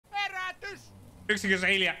Yksikössä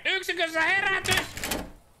hiljaa. Yksikössä herätys!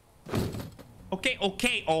 Okei,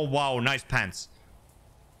 okei. Oh wow, nice pants.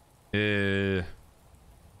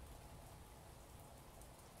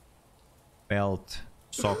 Belt.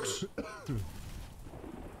 Socks.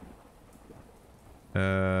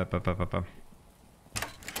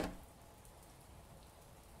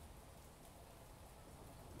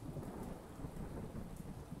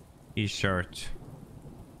 T-shirt.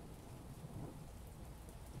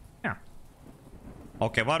 Yeah.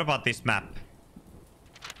 Okay, what about this map?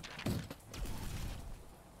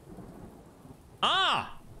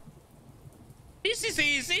 Ah! This is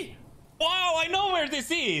easy! Wow, I know where this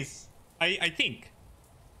is! I think.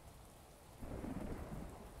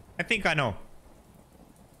 I think I know.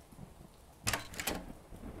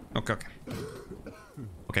 Okay, okay.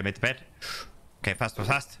 Okay, made the bed. Okay, fast, fast,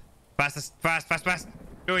 fast. Fast, fast, fast, fast.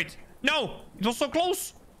 Do it. No! It was so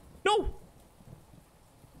close! No!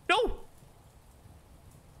 No!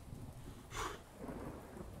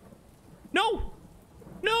 No!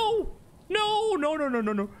 No! No! No, no, no,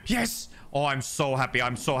 no, no. Yes! Oh, I'm so happy.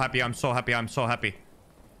 I'm so happy. I'm so happy. I'm so happy.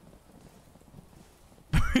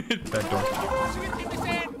 That door.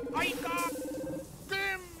 Siirtymiseen aikaa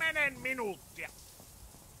 10 minuuttia.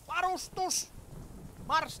 Varustus.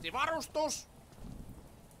 Marssivarustus.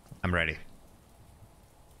 I'm ready.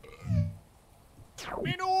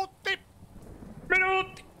 Minuutti.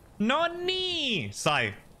 Minuutti. No niin,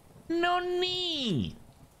 Sai. No niin.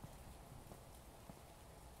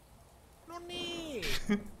 No niin.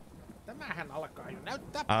 Tämähän alkaa jo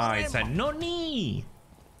näyttää It's a paremmalta. no niin.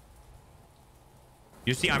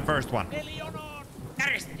 You see, I'm first one. Miljoonaan.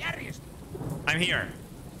 Järjestä, järjestä. I'm here.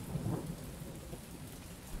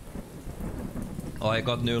 Oh, I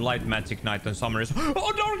got new light magic knight on summoners.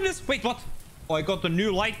 Oh, darkness! Wait, what? Oh, I got a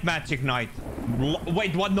new light magic knight.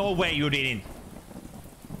 Wait, what? No way, you didn't.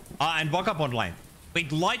 And Vagabond line.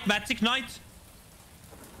 Wait, light magic knight?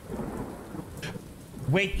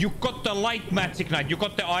 Wait, you got the light magic knight. You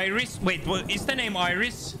got the Iris. Wait, is the name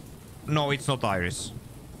Iris? No, it's not Iris.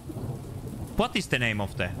 What is the name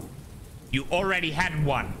of the? You already had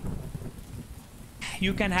one.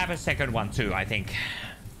 You can have a second one too, I think.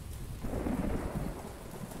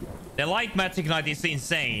 The light magic knight is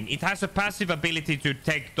insane. It has a passive ability to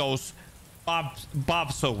take those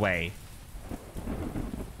buffs away.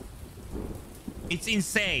 It's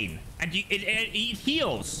insane. And it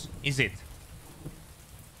heals, is it?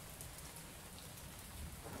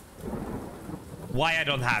 Why I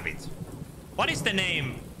don't have it? What is the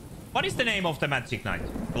name? What is the name of the magic knight?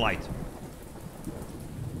 The light.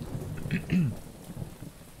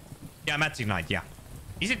 Yeah, magic knight, yeah.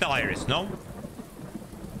 Is it the Iris? No?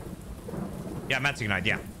 Yeah, magic knight,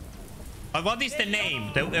 yeah. But what is the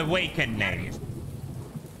name? The awakened name.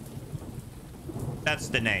 That's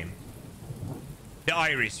the name. The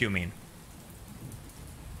Iris, you mean?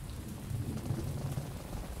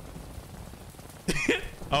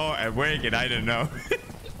 Oh, awakened, I don't know.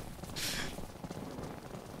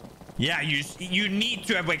 Yeah, you need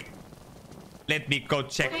to awaken. Let me go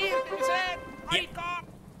check. Siirtymiseen aikaa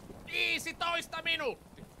 15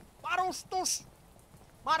 minuuttia. Varustus.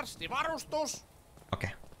 Marssivarustus. Okay.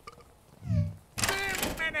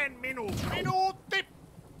 10 minuuttia. Minuutti.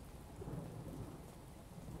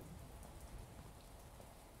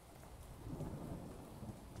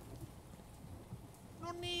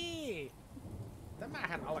 No niin.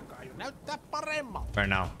 Tämähän alkaa jo näyttää paremmalta. Where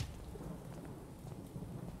now?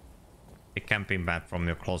 The camping bag from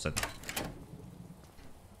your closet.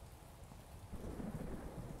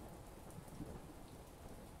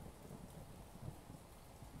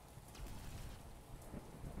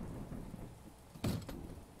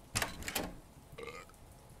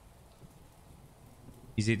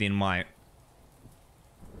 Is it in my...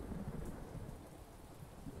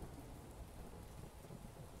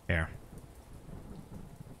 Here.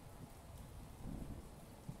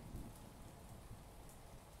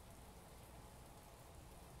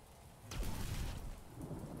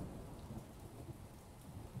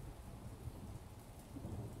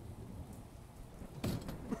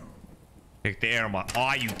 Take the air muff.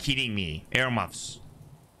 Are you kidding me? Air muffs.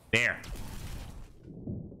 There.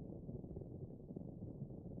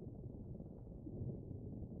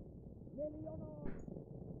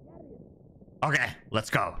 Okay,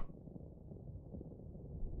 let's go.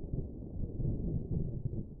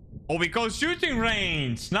 Oh, we go shooting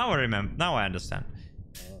range. Now I remember. Now I understand.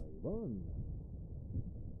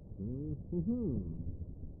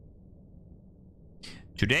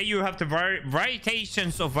 Today you have the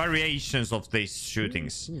variations of these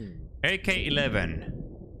shootings. AK-11.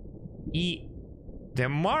 The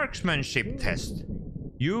marksmanship test.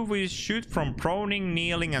 You will shoot from proning,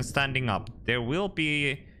 kneeling, and standing up. There will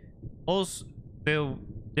also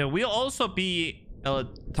be a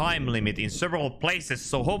time limit in several places,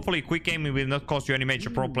 so hopefully quick aiming will not cause you any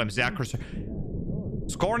major problems. The accuracy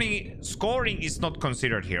scoring is not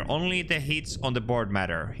considered here. Only the hits on the board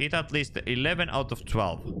matter. Hit at least 11 out of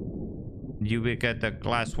 12. You will get the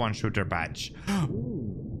class 1 shooter badge.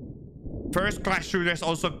 First class shooters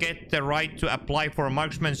also get the right to apply for a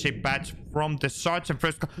marksmanship badge from the sergeant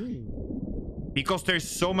first. Because there's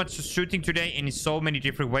so much shooting today and in so many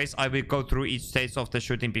different ways, I will go through each stage of the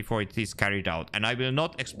shooting before it is carried out. And I will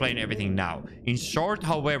not explain everything now. In short,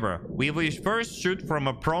 however, we will first shoot from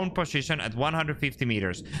a prone position at 150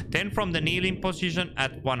 meters. Then from the kneeling position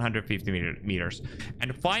at 150 meters.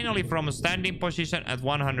 And finally from a standing position at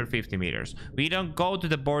 150 meters. We don't go to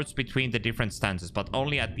the boards between the different stances, but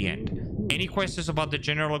only at the end. Any questions about the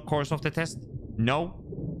general course of the test? No?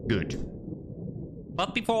 Good.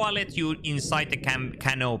 But before I let you inside the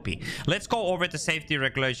canopy, let's go over the safety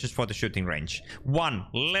regulations for the shooting range. 1.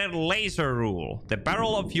 Laser rule. The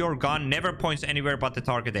barrel of your gun never points anywhere but the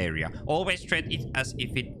target area. Always treat it as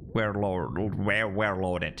if it were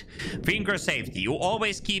loaded. Finger safety. You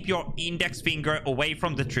always keep your index finger away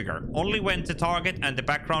from the trigger. Only when the target and the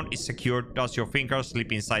background is secured does your finger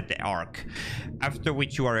slip inside the arc, after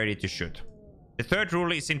which you are ready to shoot. The third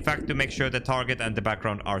rule is in fact to make sure the target and the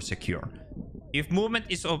background are secure. If movement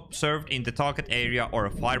is observed in the target area, or a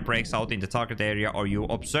fire breaks out in the target area, or you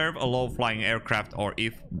observe a low-flying aircraft, or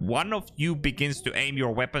if one of you begins to aim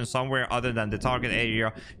your weapon somewhere other than the target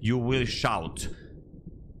area, you will shout,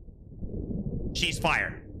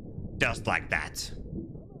 "Ceasefire!" Just like that.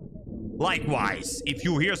 Likewise, if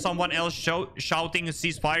you hear someone else shouting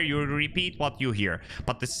ceasefire, you repeat what you hear.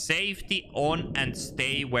 But the safety on and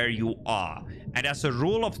stay where you are. And as a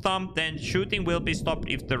rule of thumb, then shooting will be stopped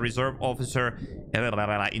if the reserve officer,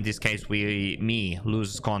 in this case me,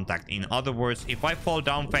 loses contact. In other words, if I fall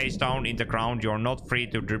down face down in the ground, you're not free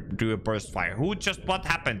to do a burst fire. What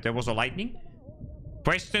happened? There was a lightning?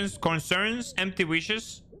 Questions, concerns, empty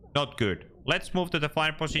wishes? Not good. Let's move to the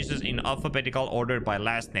fire positions in alphabetical order by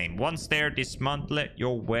last name. Once there, dismantle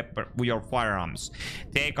your firearms.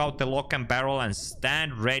 Take out the lock and barrel and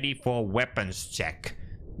stand ready for weapons check.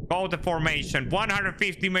 Go to formation,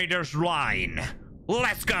 150 meters line.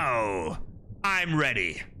 Let's go. I'm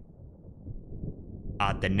ready.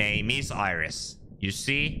 The name is Iris. You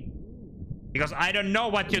see? Because I don't know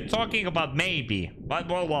what you're talking about, maybe. But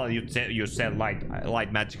well, you said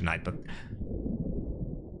light magic knight, but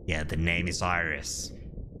yeah, the name is Iris.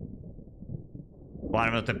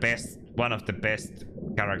 One of the best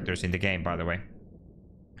characters in the game, by the way.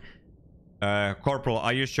 Corporal,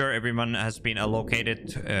 are you sure everyone has been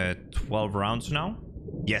allocated 12 rounds now?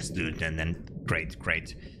 Yes, dude. And then great.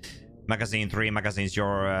 Magazine 3 magazines,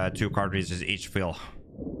 your 2 cartridges each fill.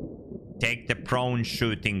 Take the prone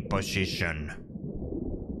shooting position.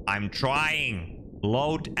 I'm trying.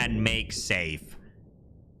 Load and make safe.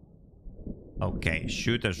 Okay,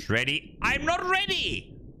 shooters ready. I'm not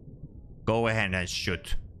ready. Go ahead and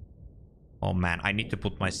shoot. Oh man, I need to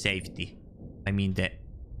put my safety. I mean the...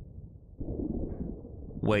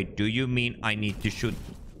 Wait, do you mean I need to shoot?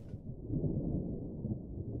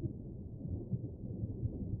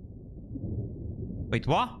 Wait,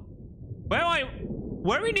 what?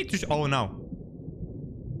 Where we need to... Oh no.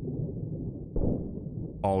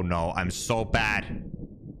 Oh no, I'm so bad.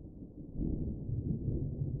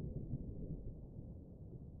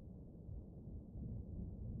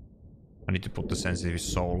 I need to put the sensitivity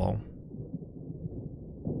so low.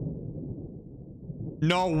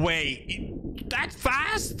 No way! That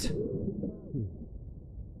fast?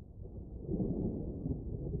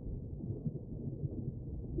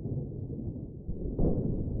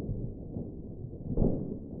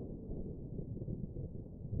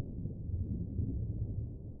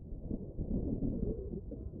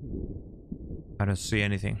 I don't see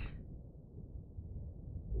anything.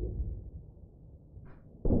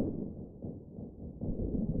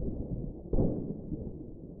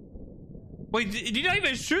 Wait, did I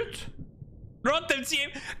even shoot? Rotten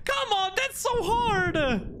CM. Come on, that's so hard.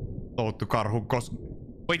 Oh, to karhu kos.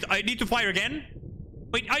 Wait, I need to fire again?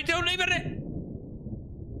 Wait, I don't even...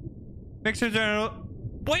 Make sure there...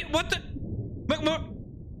 Wait, what the...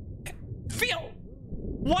 Phil!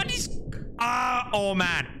 What is... oh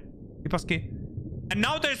man. And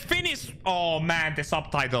now there's Finnish. Oh man, the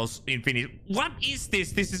subtitles in Finnish. What is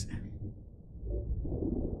this? This is...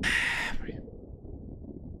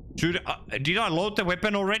 Did I load the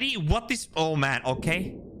weapon already? What is... Oh man,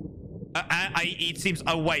 okay. It seems...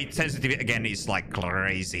 Oh wait, sensitivity again is like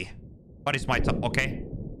crazy. What is my top? Okay.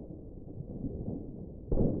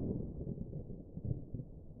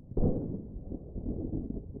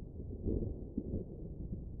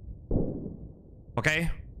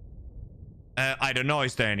 Okay. I don't know.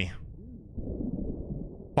 Is there any?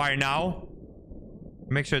 Fire now.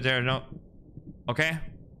 Make sure there are no... Okay.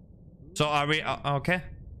 So are we... okay.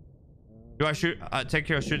 Do I shoot? Take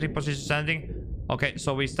your shooting position standing. Okay,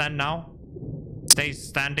 so we stand now. Stay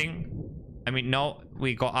standing. I mean, no.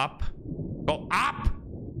 We go up. Go up!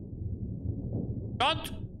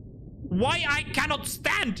 Don't... Why I cannot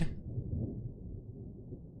stand?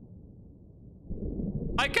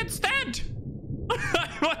 I can stand! I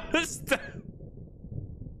want to stand.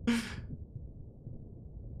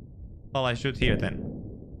 Well, I shoot here then.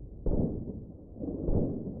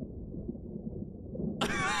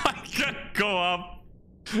 I can't go up.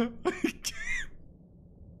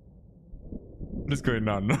 What is going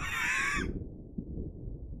on?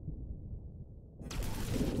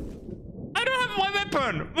 I don't have my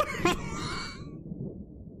weapon.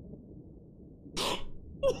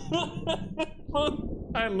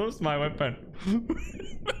 I lost my weapon.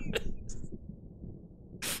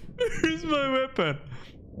 Where's my weapon?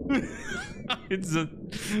 It's a...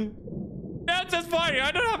 Yeah, just fine.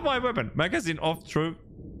 I don't have my weapon. Magazine off. True.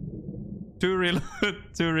 Two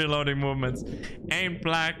reloading movements. Aim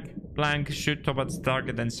blank. Shoot towards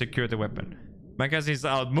target and secure the weapon. Magazine's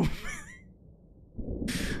out. Move.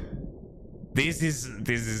 This is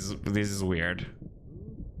weird.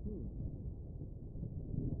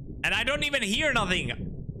 And I don't even hear nothing.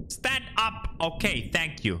 Stand up. Okay,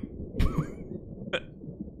 thank you.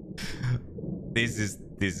 This is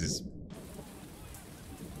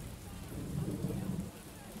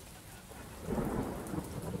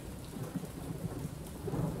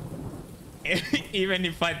even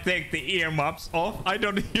if I take the earmuffs off, I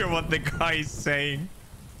don't hear what the guy is saying.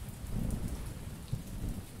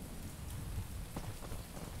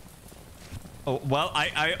 Oh, well,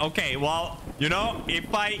 okay, well, you know,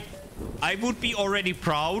 if I would be already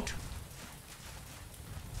proud.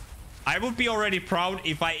 I would be already proud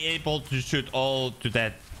if I able to shoot all to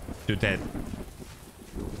that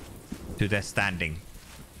standing.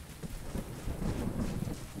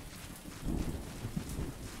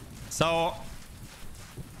 So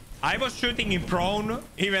I was shooting in prone,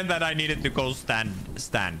 even that I needed to go stand.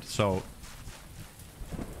 So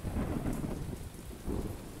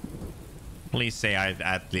please say I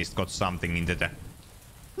at least got something into the...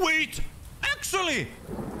 Wait! Actually!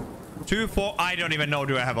 2, 4... I don't even know.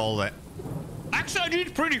 Do I have all that? Actually, I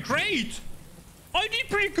did pretty great! I did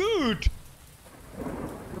pretty good!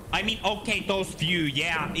 I mean, okay, those few...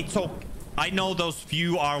 Yeah, it's okay. I know those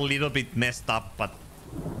few are a little bit messed up, but...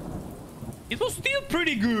 It was still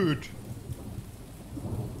pretty good!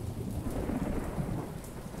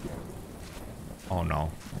 Oh,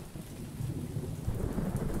 no.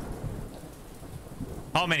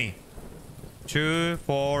 How many? 2,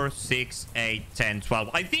 4, 6, 8, 10, 12.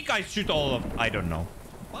 I think I shoot all of... I don't know.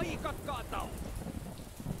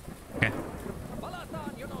 Okay.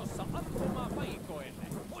 Palataan jonossa ampumaan paikoille.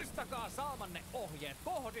 Muistakaa saamanne ohjeet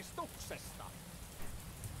kohdistuksesta.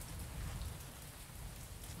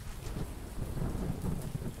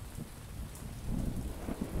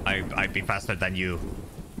 I'd be faster than you.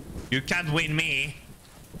 You can't win me.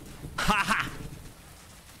 Haha.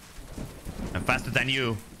 I'm faster than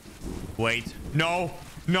you. Wait. No.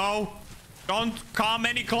 No. Don't come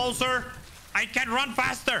any closer. I can run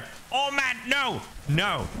faster. Oh man, no.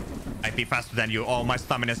 No. I'd be faster than you. Oh, my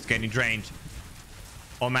stamina is getting drained.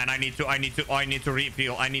 Oh man, I need to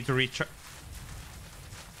refuel. I need to reach.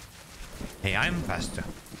 Hey, I'm faster.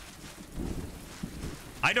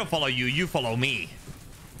 I don't follow you. You follow me.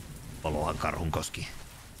 Follow Karhunkoski.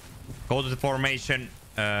 Go to the formation.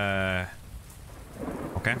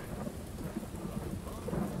 Okay.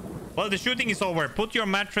 Well, the shooting is over. Put your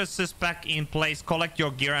mattresses back in place. Collect your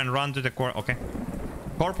gear and run to the core. Okay.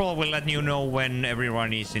 Corporal will let you know when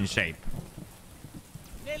everyone is in shape.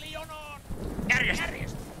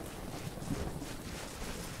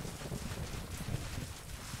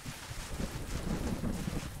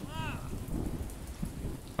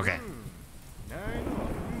 Okay.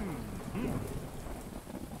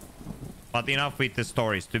 But enough with the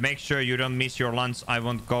stories. To make sure you don't miss your lunch, I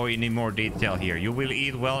won't go into more detail here. You will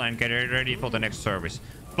eat well and get ready for the next service.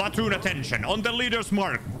 Platoon attention. On the leader's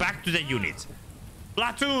mark. Back to the unit.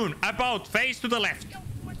 Platoon, about. Face to the left.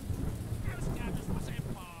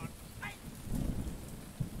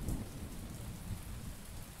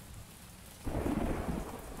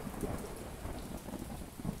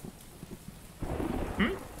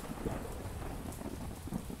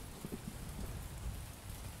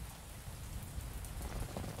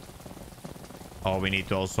 Oh, we need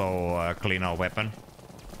to also clean our weapon.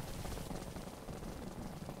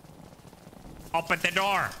 Open the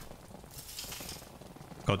door!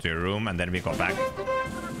 Go to your room and then we go back.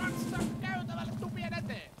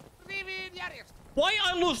 Why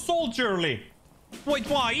I lose soldierly? Wait,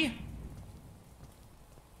 why?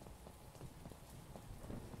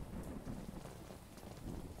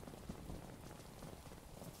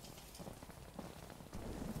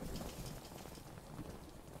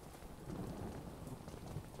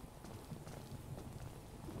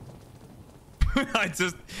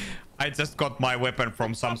 I just got my weapon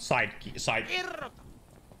from some side.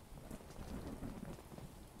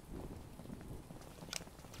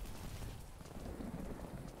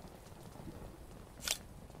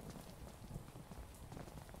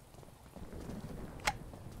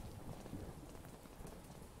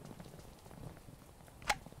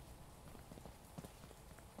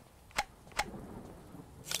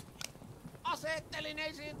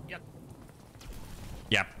 Asettelineisiin ja...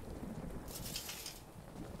 Yep.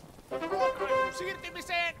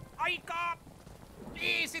 Siirtymiseen aikaa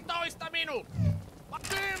 15 minuuttia.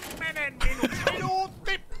 10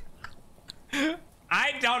 minuuttia.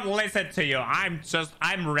 I don't listen to you.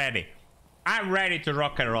 I'm ready. I'm ready to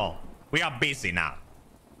rock and roll. We are busy now.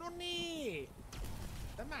 No niin.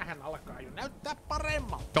 Tämähän alkaa jo näyttää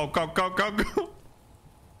paremmalta. Go, go, go, go, go.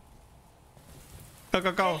 Go,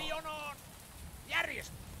 go, go. Miljoonaan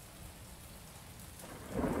järjestö.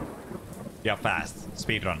 Yeah, fast.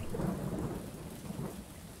 Speedrun.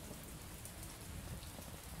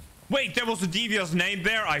 Wait, there was a devious name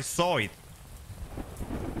there? I saw it.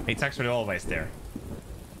 It's actually always there.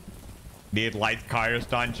 Did light Kairos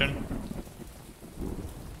dungeon?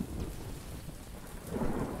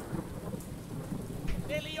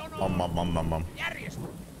 Järjestö.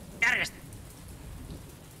 Järjestö.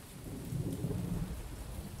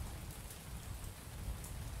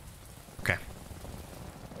 Okay.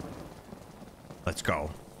 Let's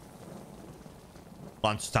go.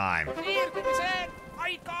 Lunchtime. Siirtymiseen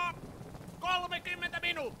aikaa 30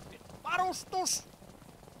 minuuttia. Varustus.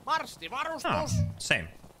 Marssivarustus. Same.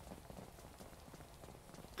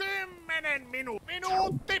 10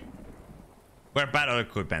 minuutti. We're battle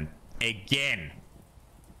equipment. Again.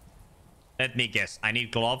 Let me guess. I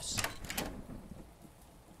need gloves.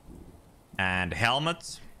 And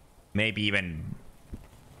helmets. Maybe even...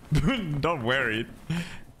 Don't wear it.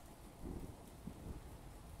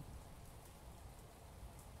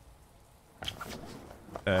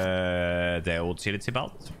 The utility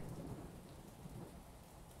belt.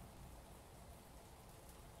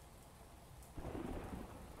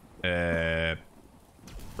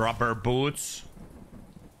 Rubber boots.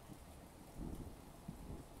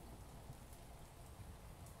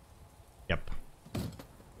 Yep.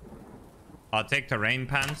 I'll take the rain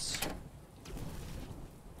pants.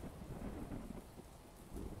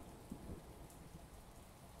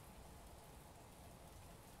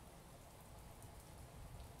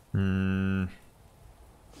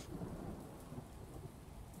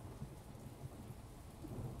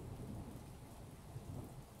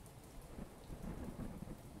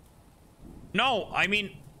 No, I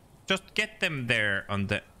mean, just get them there on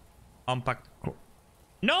the unpacked.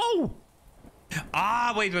 No!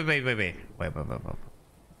 Ah, wait.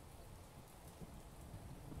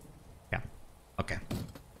 Yeah. Okay.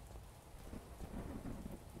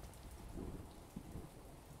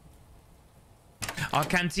 Our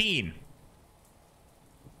canteen.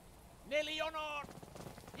 Miljoonaan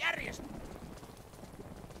järjestö.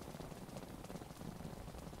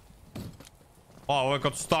 Oh, I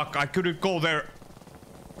got stuck. I couldn't go there.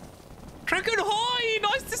 Dragon, hi!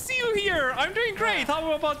 Nice to see you here. I'm doing great.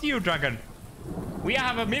 How about you, Dragon? We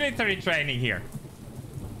have a military training here.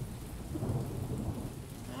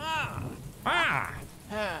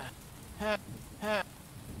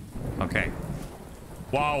 Okay.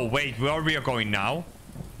 Wow, wait, where we are going now?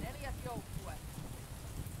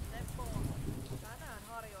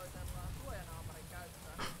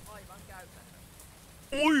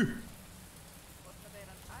 Oi!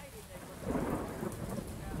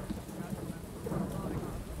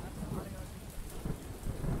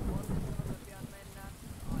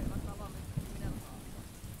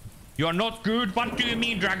 You're not good? What do you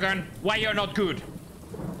mean, Dragon? Why you're not good?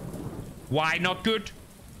 Why not good?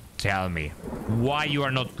 Tell me. Why you are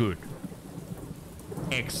not good?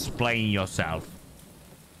 Explain yourself.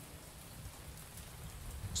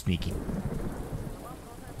 Sneaky.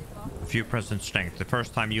 Few percent strength. The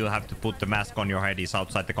first time you have to put the mask on your head is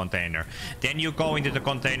outside the container. Then you go into the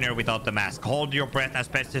container without the mask. Hold your breath as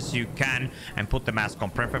best as you can and put the mask on,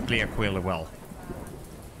 preferably equally well.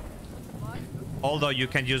 Although you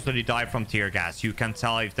can usually die from tear gas, you can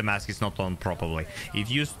tell if the mask is not on properly. If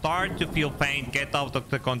you start to feel pain, get out of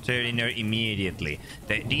the container immediately.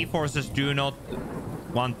 The D-forces do not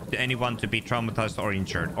want anyone to be traumatized or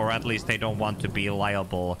injured, or at least they don't want to be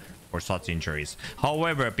liable for such injuries.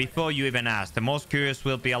 However, before you even ask, the most curious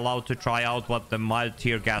will be allowed to try out what the mild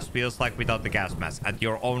tear gas feels like without the gas mask, at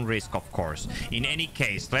your own risk, of course. In any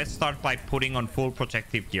case, let's start by putting on full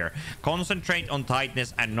protective gear. Concentrate on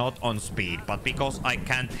tightness and not on speed, but because I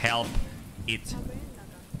can't help it,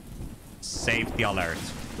 safety alert.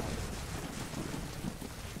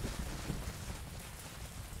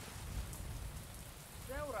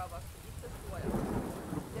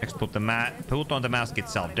 Next, put on the mask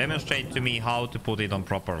itself. Demonstrate to me how to put it on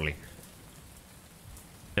properly.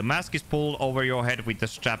 The mask is pulled over your head with the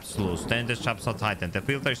straps loose. Then the straps are tightened. The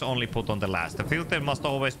filter is only put on the last. The filter must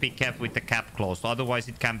always be kept with the cap closed. Otherwise,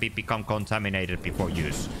 it can become contaminated before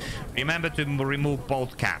use. Remember to remove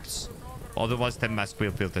both caps. Otherwise, the mask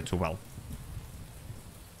will filter too well.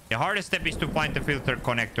 The hardest step is to find the filter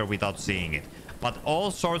connector without seeing it. But all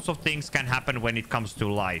sorts of things can happen when it comes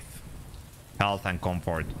to life, health, and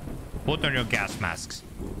comfort. Put on your gas masks.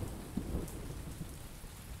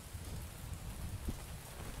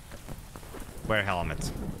 Wear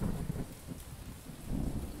helmet.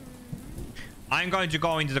 I'm going to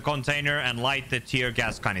go into the container and light the tear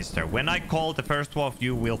gas canister. When I call, the first one of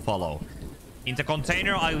you will follow. In the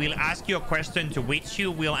container, I will ask you a question to which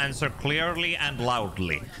you will answer clearly and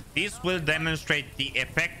loudly. This will demonstrate the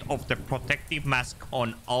effect of the protective mask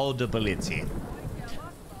on audibility.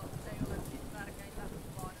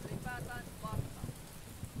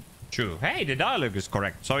 True. Hey, the dialogue is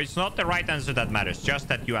correct. So it's not the right answer that matters, just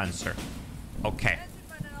that you answer. Okay.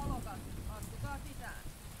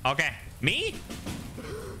 Okay. Me?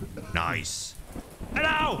 Nice.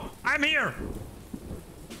 Hello! I'm here!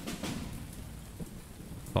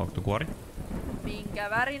 Talk to Kuori. Minkä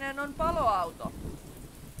värinen on paloauto?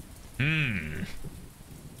 Hmm.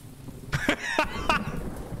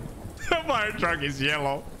 The fire truck is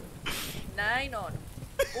yellow. Näin on.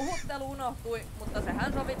 Puhuttelu unohtui, mutta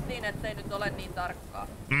sehän sovittiin, ettei nyt ole niin tarkkaa.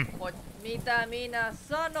 Mitä minä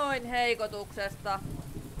sanoin heikotuksesta?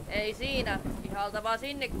 Ei siinä, ihaltavaa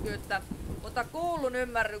sinnikkyyttä, mutta kuullun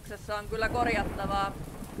ymmärryksessä on kyllä korjattavaa.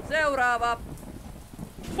 Seuraava.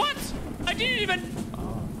 What? I didn't even...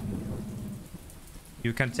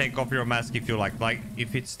 You can take off your mask if you like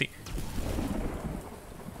if it's the...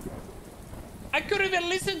 I couldn't even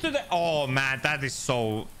listen to the... Oh man, that is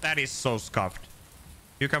so scuffed.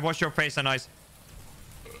 You can wash your face and eyes.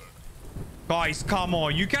 Guys, come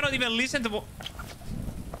on. You cannot even listen to...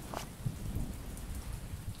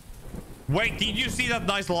 Wait, did you see that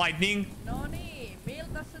nice lightning? No niin,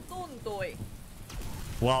 miltä se tuntui?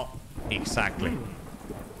 Well, exactly.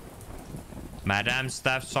 Madam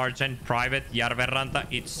Staff Sergeant Private Järvenranta,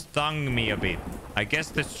 it stung me a bit. I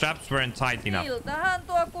guess the straps weren't tight enough. Miltähän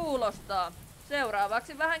tuo kuulostaa?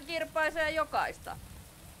 Seuraavaksi vähän kirpaisee jokaista.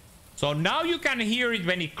 So now you can hear it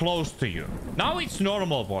when it's close to you. Now it's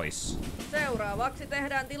normal voice. Seuraavaksi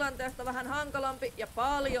tehdään tilanteesta vähän hankalampi ja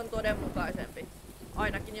paljon todenmukaisempi.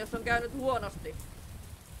 Ainakin jos on käynyt huonosti.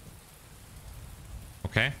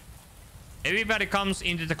 Okay. Everybody comes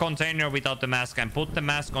into the container without the mask and put the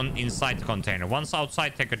mask on inside the container. Once outside,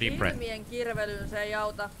 take a deep breath. Silmien kirvelyyn se ei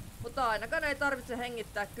auta, mutta ainakaan ei tarvitse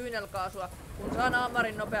hengittää kyynelkaasua, kun saa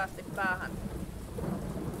naamarin nopeasti päähän.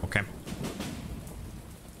 Okay.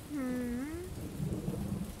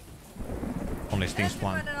 Only stings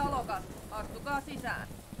one. Ensimmäinen alokas, astukaa sisään.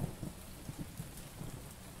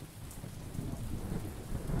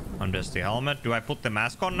 Undress the helmet. Do I put the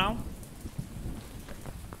mask on now?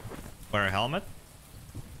 Wear a helmet.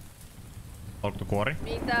 Talk to Kuori.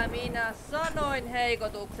 Mitä minä sanoin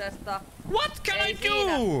heikotuksesta? What can ei I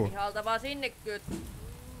siinä, do? ihaltavaa sinnikkyyttä.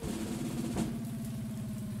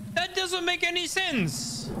 That doesn't make any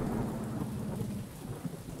sense.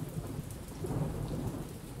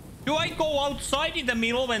 Do I go outside in the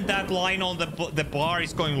middle when that line on the bar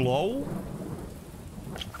is going low?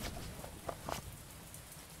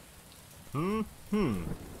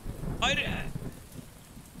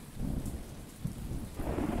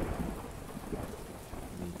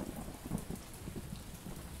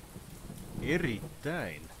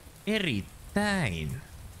 Erittäin. Erittäin.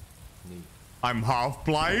 Niin. I'm half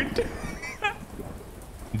blind.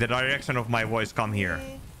 The direction of my voice come here.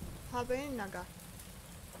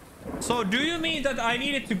 So do you mean that I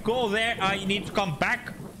needed to go there? I need to come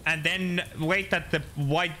back and then wait that the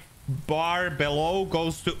white bar below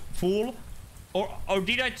goes to full? Or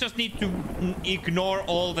did I just need to ignore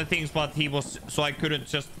all the things what he was, so I couldn't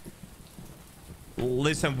just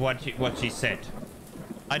listen what she said.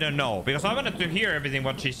 I don't know, because I wanted to hear everything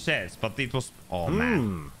what she says, but it was... Oh,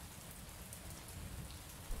 man.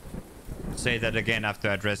 Say that again after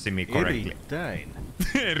addressing me correctly.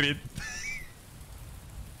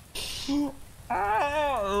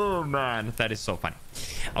 Oh, man. That is so funny.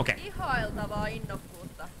 Okay. Ihailtavaa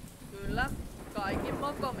innokkuutta. Kyllä. Kaikin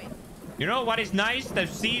mokomin. You know what is nice? To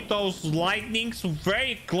see those lightnings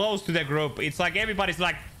very close to the group. It's like everybody's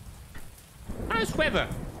like... Nice weather.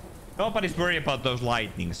 Nobody's worried about those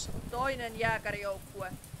lightnings. Toinen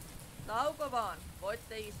jääkärijoukkue. Tauko vaan.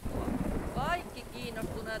 Voitte istua. Kaikki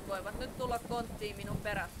kiinnostuneet voivat nyt tulla konttiin minun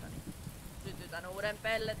perässäni. Sytytän uuden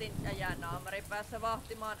pelletin ja jään naamarin päässä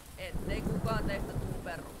vahtimaan, ettei kukaan teistä tuu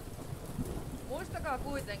perruksi. Muistakaa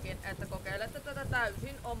kuitenkin, että kokeilette tätä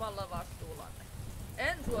täysin omalla vastuullanne.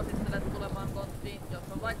 En suosittele tulemaan konttiin, jos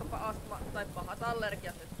on vaikkapa astma tai pahat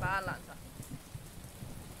allergiat nyt päällänsä.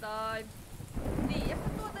 Tai... Tiedätkö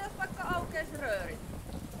tuota, jos vaikka aukeisi röörit?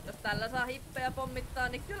 Jos tällä saa hippejä pommittaa,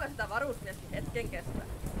 niin kyllä sitä varusmieskin hetken kestää.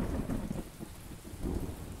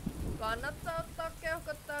 Kannattaa ottaa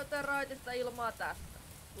keuhkot täyteen raitista ilmaa tästä.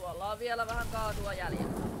 Tuolla on vielä vähän kaasua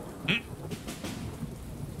jäljellä.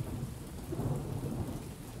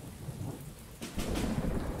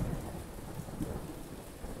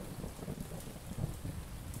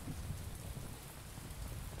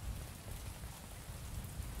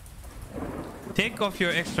 Take off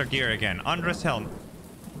your extra gear again. Undress helmet.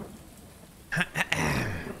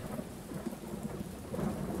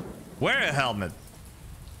 Wear a helmet.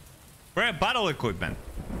 Wear battle equipment.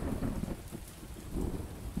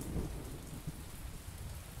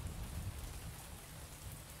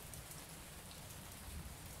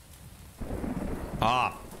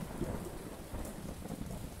 Ah.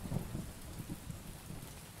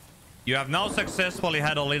 You have now successfully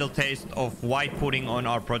had a little taste of white pudding on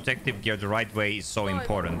our protective gear. The right way is so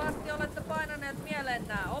important. Toivottavasti olette painaneet mieleen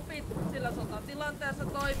nämä opit, sillä sotatilanteessa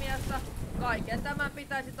toimiessa kaiken tämän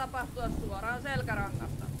pitäisi tapahtua suoraan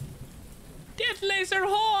selkärangasta. Death Laser,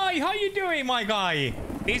 hi! How you doing, my guy?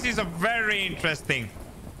 This is a very interesting.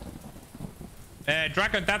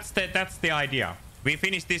 Dragon, that's the idea. We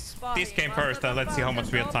finish this game first and let's see how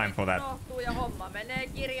much we have time for that. Ja homma menee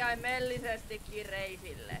kirjaimellisestikin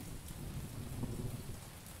reisille.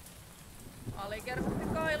 Alikersantti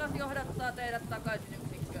Kailas johdattaa teidät takaisin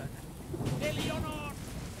yksikköönne. Elionoon!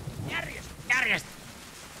 Järjest!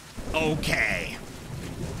 Okay.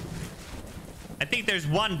 I think there's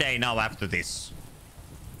one day now after this.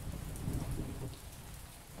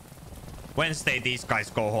 Wednesday these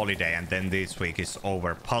guys go holiday and then this week is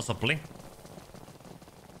over, possibly.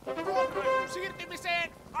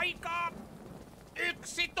 Siirtymiseen aikaa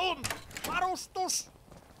 1 tunti. Varustus.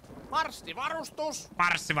 Marssivarustus.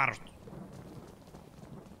 Marssivarustus.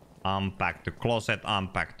 Unpack the closet,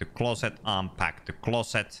 unpack the closet, unpack the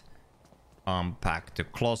closet. Unpack the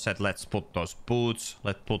closet. Let's put those boots.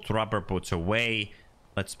 Let's put rubber boots away.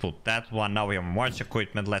 Let's put that one. Now we have march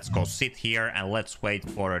equipment. Let's go sit here and let's wait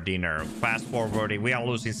for a dinner. Fast forwarding. We are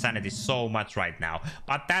losing sanity so much right now.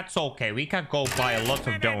 But that's okay. We can go buy a lot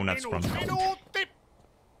of donuts from them.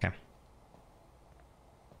 Okay.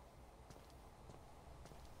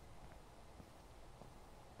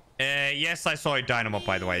 Yes, I saw it, Dynamo,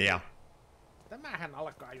 by the way, yeah. Tämähän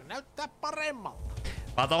alkaa jo näyttää paremmalta.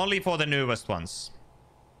 But only for the newest ones.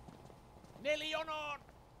 Nelionoon!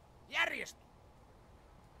 Järjestys!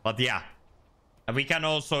 But yeah, we can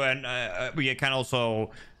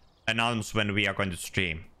also announce when we are going to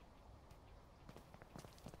stream.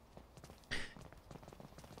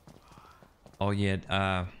 Oh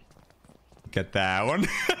yeah, mikä tää on?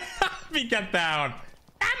 Mikä tää on?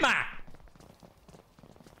 Tämä!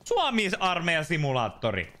 Suomi-armeija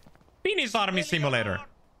simulaattori. Finnish Army Simulator.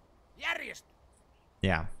 Järjestys!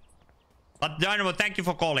 Yeah. But Dynamo, thank you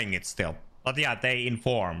for calling it still. But yeah, they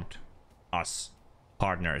informed us.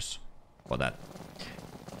 Partners for that.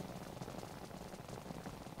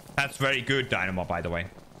 That's very good, Dynamo, by the way.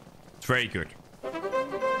 It's very good.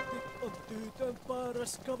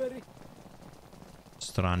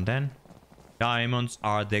 Stranden. Diamonds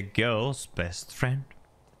are the girl's best friend.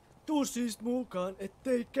 Tuu siis mukaan,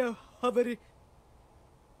 ettei käy haveri.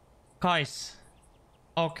 Guys,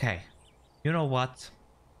 okay. You know what?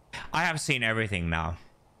 I have seen everything now.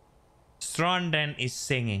 Stranden is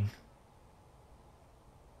singing.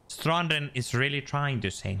 Stranden is really trying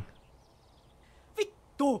to sing.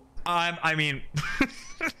 Vittu! I mean...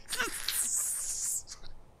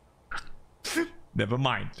 Never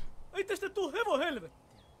mind. Ei tästä tuu hevohelvetti.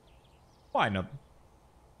 Why not?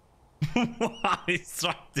 Why is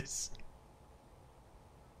this?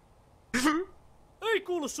 Ei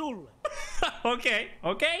kuulu sulle.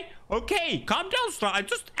 Okay. Calm down, Stranden. I'm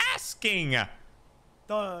just asking.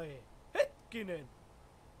 Tai, hetkinen.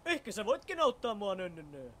 Ehkä sä voitkin auttaa mua,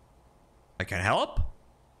 Nönnönnöö. I can help?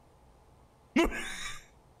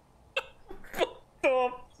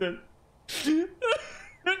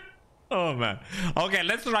 Oh man. Okay,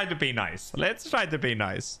 let's try to be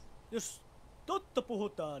nice. Jos totta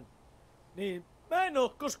puhutaan, niin mä en oo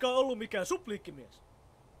koskaan ollut mikään supliikkimies.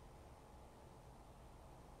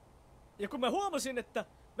 Ja kun mä huomasin, että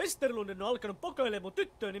Westerlunden on alkanut pokailemaan mun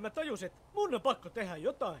tyttöä, niin mä tajusin, että mun on pakko tehdä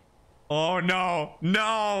jotain. Oh no,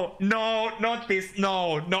 not this,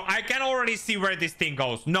 no, I can already see where this thing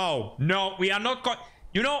goes. No, we are not going,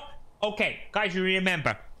 you know, okay, guys, you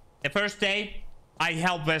remember, the first day, I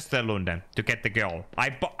helped Westerlunden to get the girl. I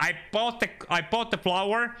bought the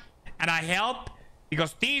flower, and I helped,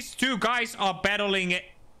 because these two guys are battling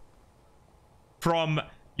from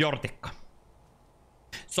Jortikka.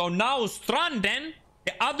 So now Stranden,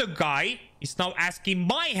 the other guy, is now asking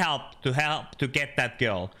my help to get that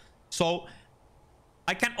girl. So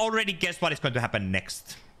I can already guess what is going to happen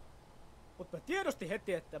next. Mutta mä tiedostin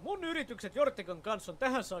heti, että mun yritykset Jortikan kanssa on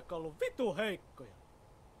tähän saakka ollut vitu heikkoja.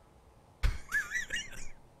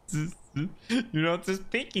 You're not just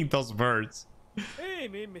picking those words. Ei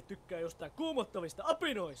Mimmi tykkää jostain kuumottavista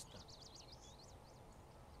apinoista.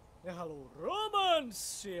 Ne haluu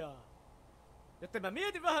romanssia. Joten mä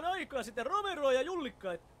mietin vähän aikaa sitten Romeroa ja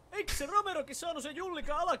Jullikkaa, että eikö se Romerokin saanut sen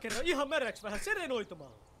Jullikan alakerran ihan märäksi vähän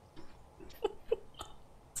serenoitumalla?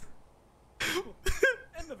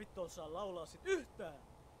 En mä vittu osaa laulaa sit yhtään.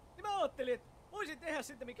 Niin mä ajattelin, että voisin tehdä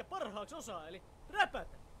sitten mikä parhaaksi osaa, eli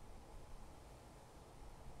räpätä.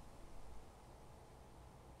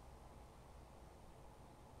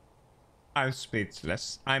 I'm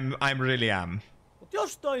speechless. I'm really am. Mut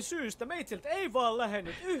jostain syystä meitsiltä ei vaan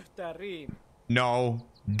lähennyt yhtään riimi. No,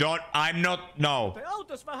 I'm not, no. Tai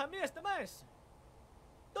autas vähän miestä mäessä.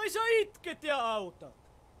 Tai sä itket ja autat.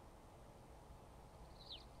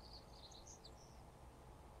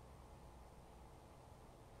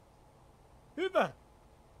 Hyvä.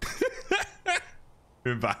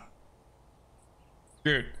 Hyvä.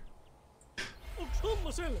 Good. Onks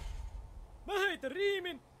homma selvä? Mä heitän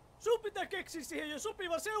riimin. Sun pitää keksiä siihen jo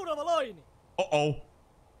sopiva seuraava laini. Oh.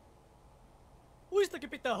 Muistakin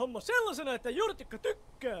pitää homma sellaisena, että Jortikka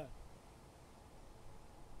tykkää.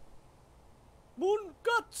 Mun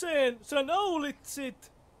katseen sä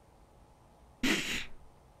naulitsit.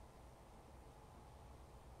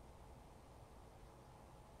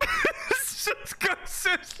 Just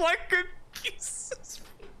consists like a kiss.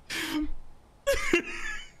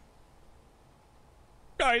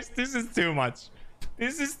 Guys, this is too much.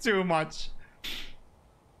 This is too much.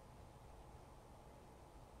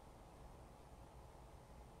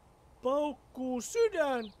 Paukkuu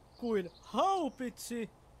sydän kuin haupitsi.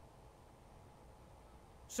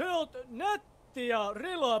 Se oot nätti ja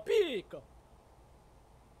relaa piika.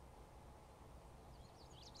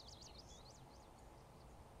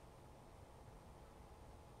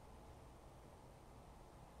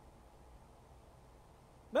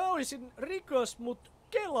 Mä oisin rikas, mut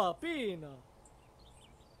kelaa piinaa.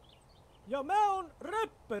 Ja mä oon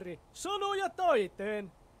räppäri, sanoja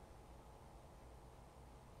taiteen.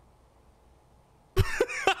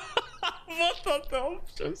 What are the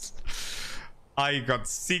options? I got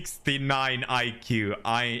 69 IQ.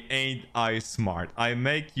 I smart. I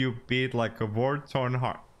make you beat like a war-torn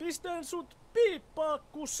heart. Pistän sut piippaa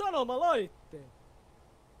ku sanomalaitteen.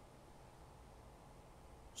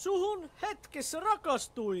 Suhun hetkessä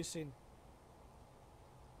rakastuisin.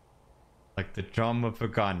 Like the drum of a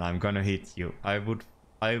gun, I'm gonna hit you. I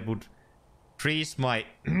would freeze my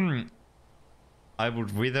I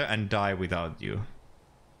would wither and die without you.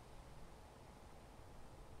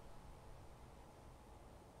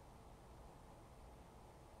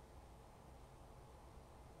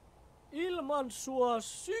 Ilman sua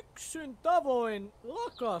syksyn tavoin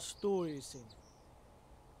lakastuisin.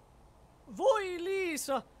 Voi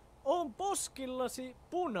Liisa, on poskillasi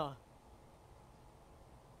puna.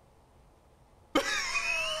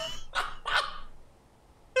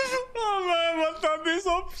 Oh man, what are these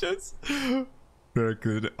options? Very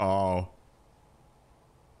good. Oh.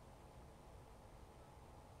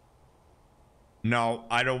 No,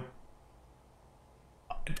 I don't.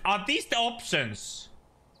 Are these the options?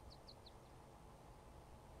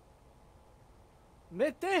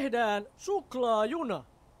 Me tehdään suklaajuna.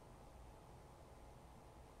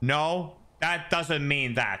 No, that doesn't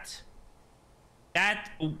mean that.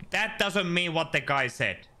 That doesn't mean what the guy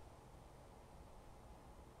said.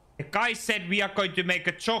 The guy said we are going to make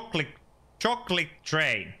a chocolate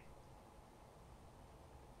train.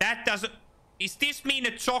 That doesn't. Is this mean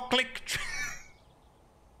a chocolate?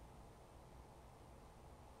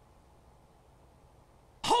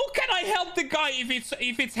 How can I help the guy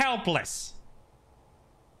if it's helpless?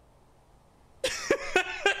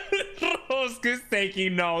 Roscoe's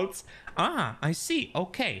taking notes. Ah, I see.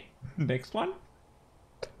 Okay. Next one.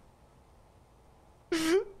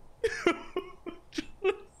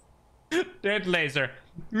 Dead laser.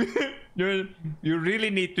 You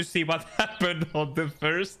really need to see what happened on the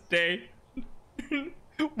first day.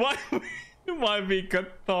 Why we got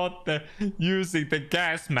thought that using the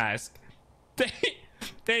gas mask.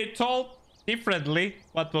 They told differently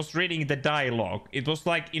what was reading the dialogue. It was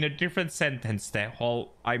like in a different sentence. The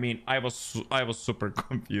whole. I mean, I was super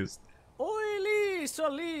confused. Oi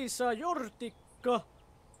Liisa, Jortikka.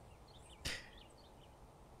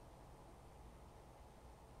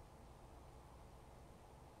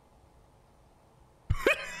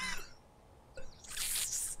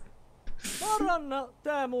 Paranna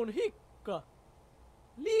tää mun hikka.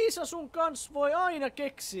 Liisa sun kans voi aina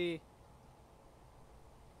keksii.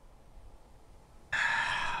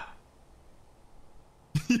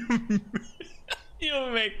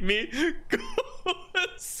 You make me go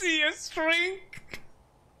see a shrink.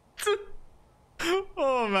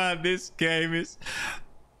 Oh man, this game is.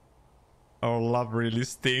 Our love really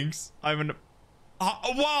stinks. I'm an.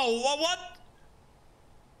 Wow, what?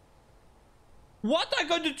 What am I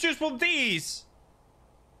going to choose from these?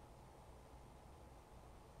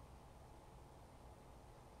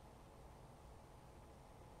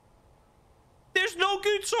 There's no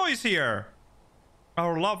good choice here.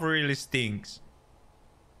 Our love really stinks.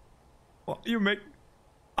 What you make?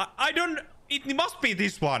 I don't. It must be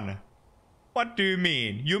this one. What do you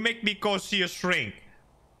mean? You make me go see a shrink.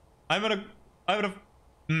 I'm gonna.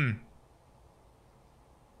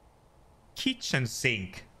 Kitchen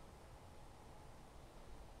sink.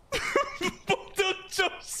 What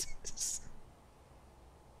choices?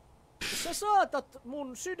 Sä saatat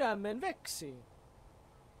mun sydämen veksiin.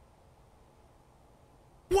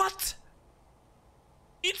 What?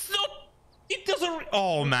 It's not. It doesn't.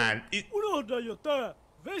 Oh man. Unohda jo tää.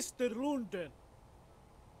 Westerlunden.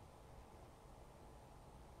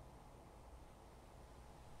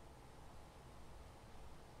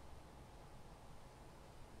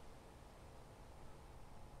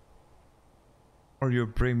 Or you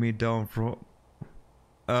bring me down from.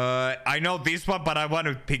 I know this one, but I want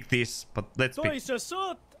to pick this. But let's Tai pick. sä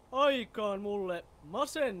saat aikaan mulle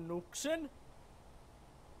masennuksen.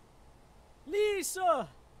 Liisa,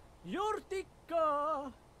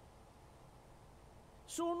 Jortikka.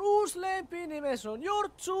 Sun uus lempinimes on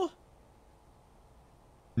Jortsu.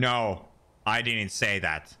 No, I didn't say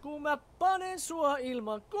that. Kun mä panen sua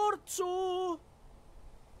ilman kortsuu.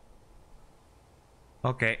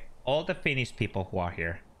 Okay, all the Finnish people who are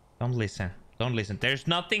here, don't listen. Don't listen. There's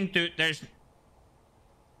nothing to. There's.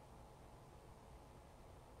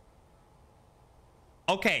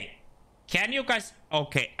 Okay, can you guys?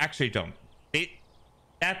 Okay, actually don't.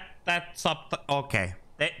 Okay.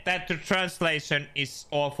 That the translation is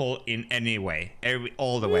awful in any way.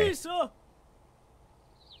 All the way. Liisa!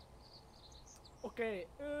 Okei,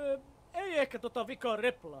 ei ehkä tota vikaa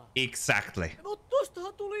replaa. Exactly. Mut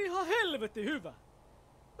tostahan tuli ihan helvetin hyvä.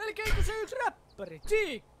 Melkein kuin se yksi räppäri,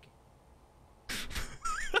 Tsiikki.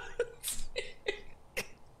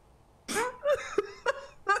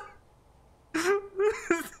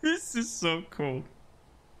 This is so cool.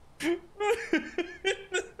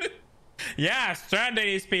 Yeah,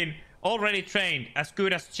 Stranden has been already trained as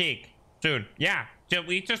good as Cheek soon. Yeah, so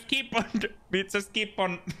we just keep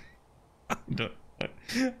on.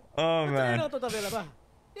 Oh man. Treenaa tota vielä vähän.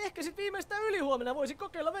 Ehkä sit viimeistään ylihuomenna voisi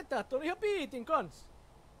kokeilla vetää tuon ihan beatin kanssa.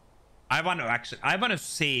 I want to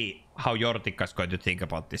see how Jortikka's going to think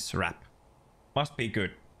about this rap. Must be good.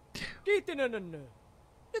 Kiitti Nönnönnöö.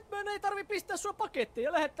 Nyt meidän ei tarvi pistää sua pakettiin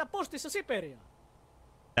ja lähettää postissa Siperiaan.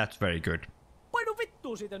 That's very good. Painu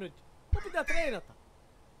vittuu siitä nyt. Mun pitää treenata.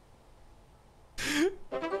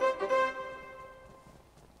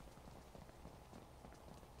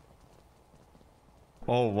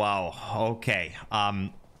 Oh wow. Okay.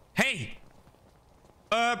 Hey.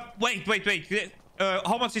 Wait.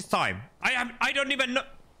 How much is time? I don't even know.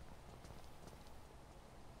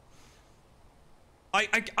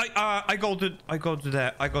 I go to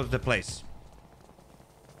the place.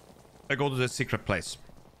 I go to the secret place.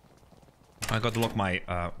 I got to lock my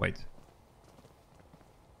wait.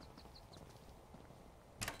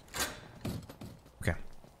 Okay.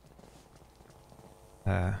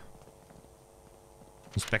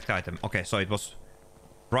 Inspect item. Okay, so it was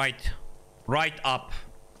right up.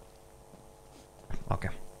 Okay.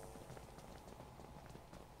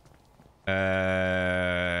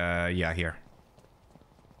 Yeah, here.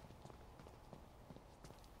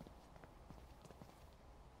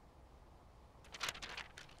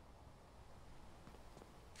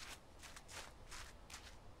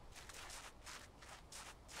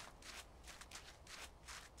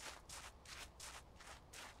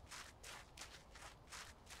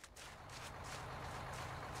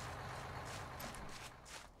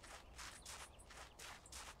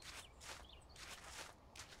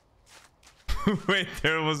 Wait,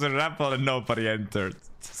 there was a raffle and nobody entered.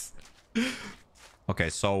 Okay,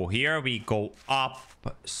 so here we go up.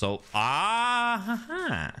 So,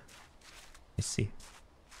 I see.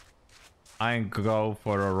 I go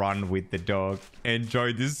for a run with the dog.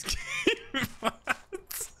 Enjoy this game.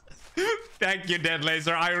 Thank you, Dead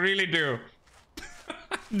Laser. I really do.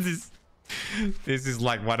 This is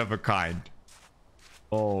like one of a kind.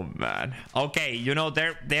 Oh man. Okay, you know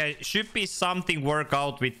there should be something work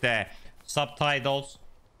out with the subtitles,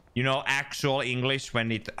 you know, actual English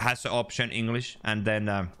when it has the option English, and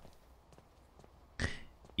then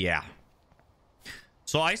yeah.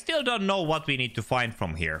 So I still don't know what we need to find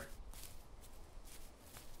from here,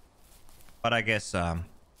 but I guess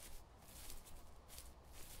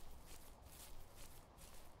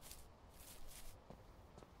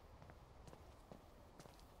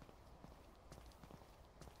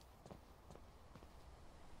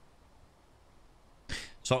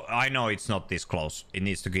so I know it's not this close. It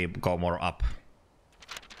needs to go more up.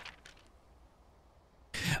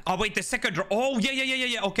 Oh, wait, the second draw. Oh,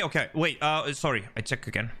 yeah. Okay. Wait, sorry. I check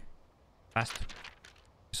again. Fast.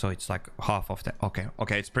 So it's like half of the... Okay.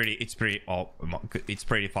 It's pretty... Oh, it's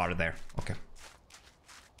pretty far there. Okay.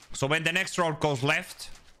 So when the next road goes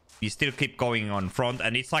left, we still keep going on front.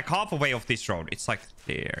 And it's like half away of this road. It's like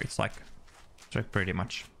there. It's like pretty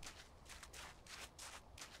much.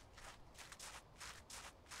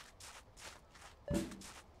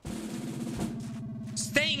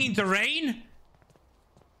 Staying in the rain?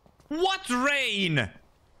 What rain?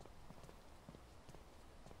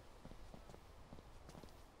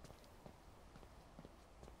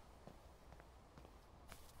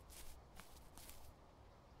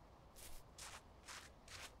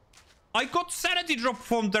 I got sanity drop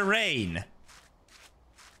from the rain.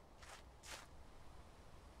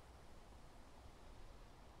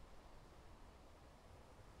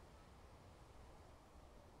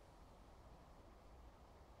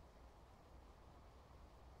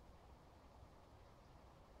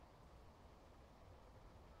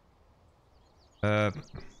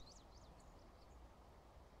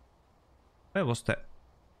 Where was the...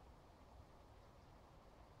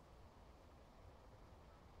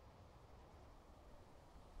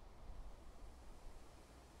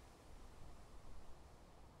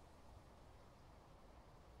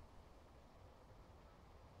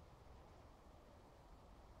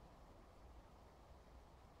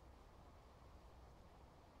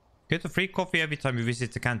 Get a free coffee every time you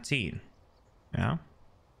visit the canteen. Yeah.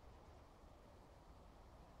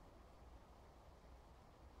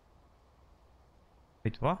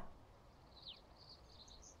 Wait, what?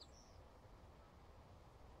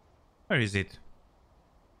 Where is it?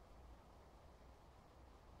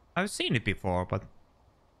 I've seen it before, but...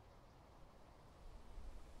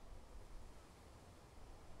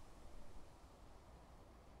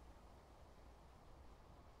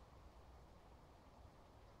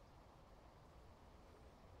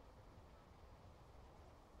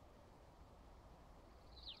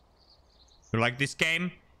 You like this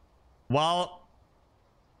game? Well,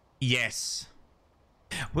 yes.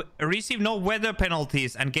 Receive no weather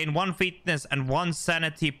penalties and gain 1 fitness and 1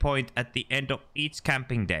 sanity point at the end of each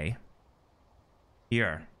camping day.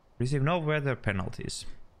 Here. Receive no weather penalties.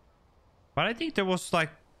 But I think there was like...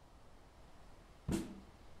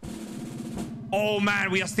 Oh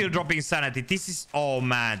man, we are still dropping sanity. This is... Oh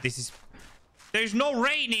man, this is... There's no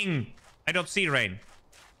raining! I don't see rain.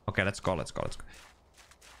 Okay, let's go.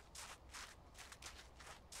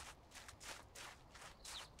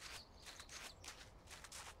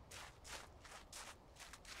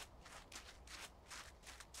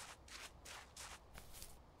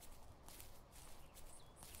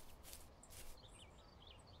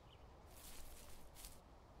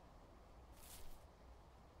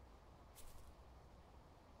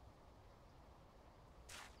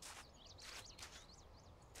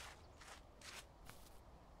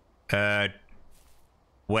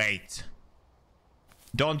 Wait.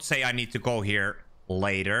 Don't say I need to go here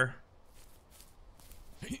later.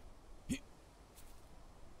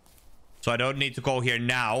 So I don't need to go here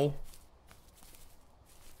now.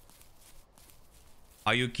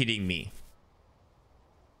 Are you kidding me?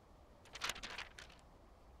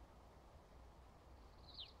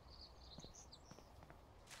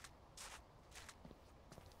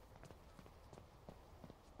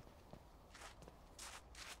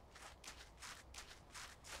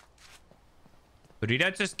 So did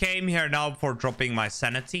I just came here now for dropping my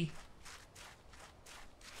sanity?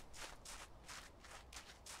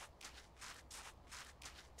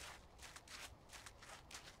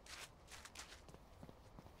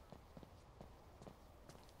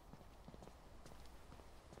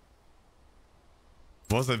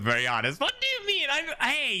 Wasn't very honest. What do you mean?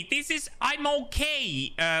 Hey, I'm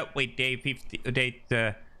okay. Wait, day 50,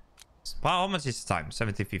 how much is the time?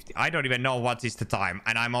 70:50. I don't even know what is the time,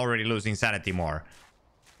 and I'm already losing sanity more.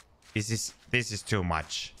 This is too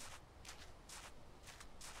much.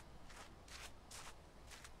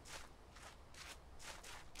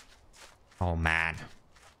 Oh man.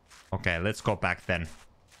 Okay, let's go back then.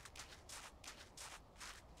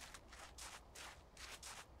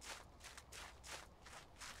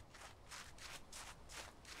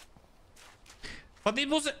 But it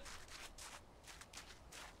was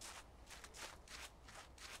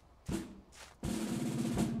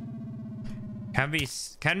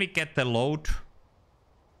Can we get the load?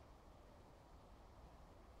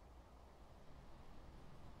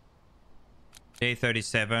 Day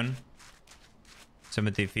 37.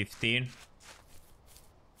 17:15.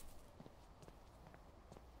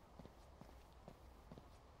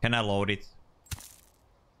 Can I load it?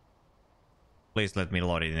 Please let me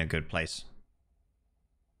load it in a good place.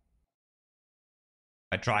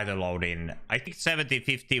 I tried to load in. I think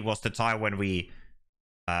 17:50 was the time when we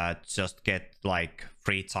just get like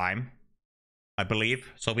free time, I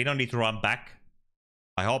believe. So we don't need to run back.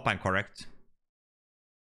 I hope I'm correct.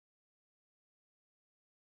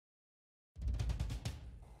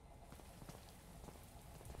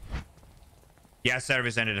 Yeah,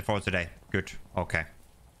 service ended for today. Good. Okay.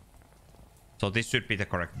 So this should be the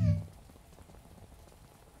correct.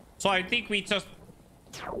 So I think we just...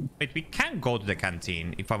 Wait, we can go to the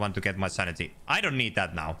canteen if I want to get my sanity. I don't need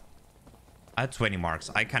that now. I have 20 marks.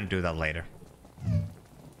 I can do that later.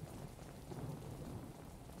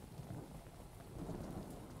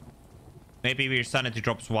 Maybe your sanity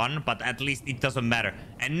drops 1, but at least it doesn't matter.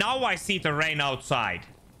 And now I see the rain outside.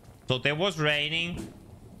 So there was raining.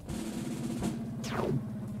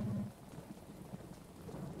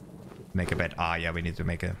 Make a bed. Ah, yeah, we need to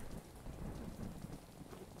make a...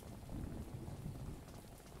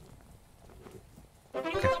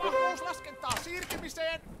 Iltavahvuuslaskentaa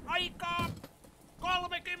siirtymiseen. Aikaa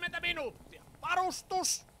 30 minuuttia.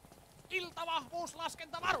 Varustus.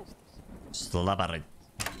 Iltavahvuuslaskenta varustus. Slabarit.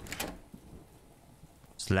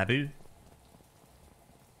 Slabu.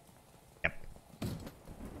 Yep.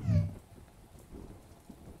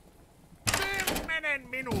 10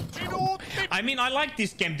 minuutti. I mean, I like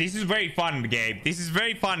this game. This is very fun game. This is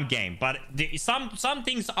very fun game. But some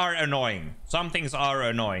things are annoying. Some things are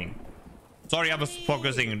annoying. Sorry, I was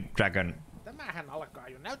focusing Dragon. Tämähän alkaa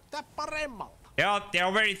jo näyttää paremmalta. Yeah, there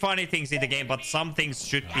are very funny things in the game, but some things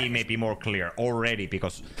should be maybe more clear already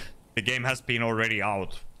because the game has been already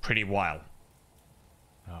out pretty while.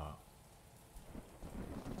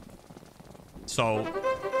 So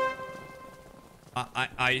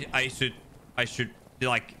I should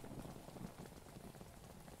like